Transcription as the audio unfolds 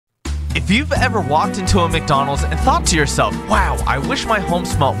If you've ever walked into a McDonald's and thought to yourself, wow, I wish my home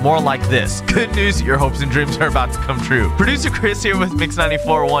smelled more like this, good news, your hopes and dreams are about to come true. Producer Chris here with Mix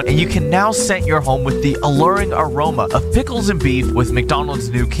 94.1, and you can now scent your home with the alluring aroma of pickles and beef with McDonald's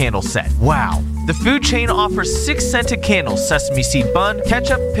new candle set. Wow. The food chain offers 6 scented candles: sesame seed bun,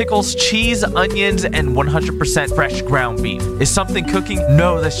 ketchup, pickles, cheese, onions, and 100% fresh ground beef. Is something cooking?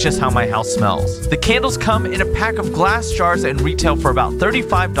 No, that's just how my house smells. The candles come in a pack of glass jars and retail for about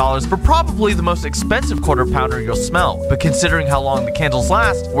 $35 for probably the most expensive quarter pounder you'll smell. But considering how long the candles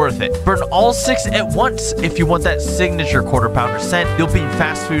last, worth it. Burn all 6 at once if you want that signature quarter pounder scent. You'll be in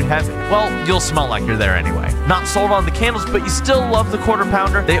fast food heaven. Well, you'll smell like you're there anyway. Not sold on the candles, but you still love the quarter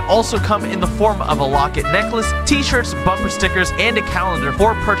pounder? They also come in the form of a locket necklace, t-shirts, bumper stickers, and a calendar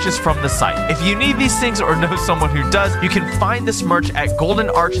for purchase from the site. If you need these things or know someone who does, you can find this merch at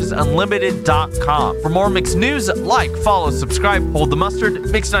goldenarchesunlimited.com. For more Mix news, like, follow, subscribe, hold the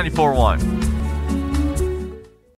mustard, Mix 94.1.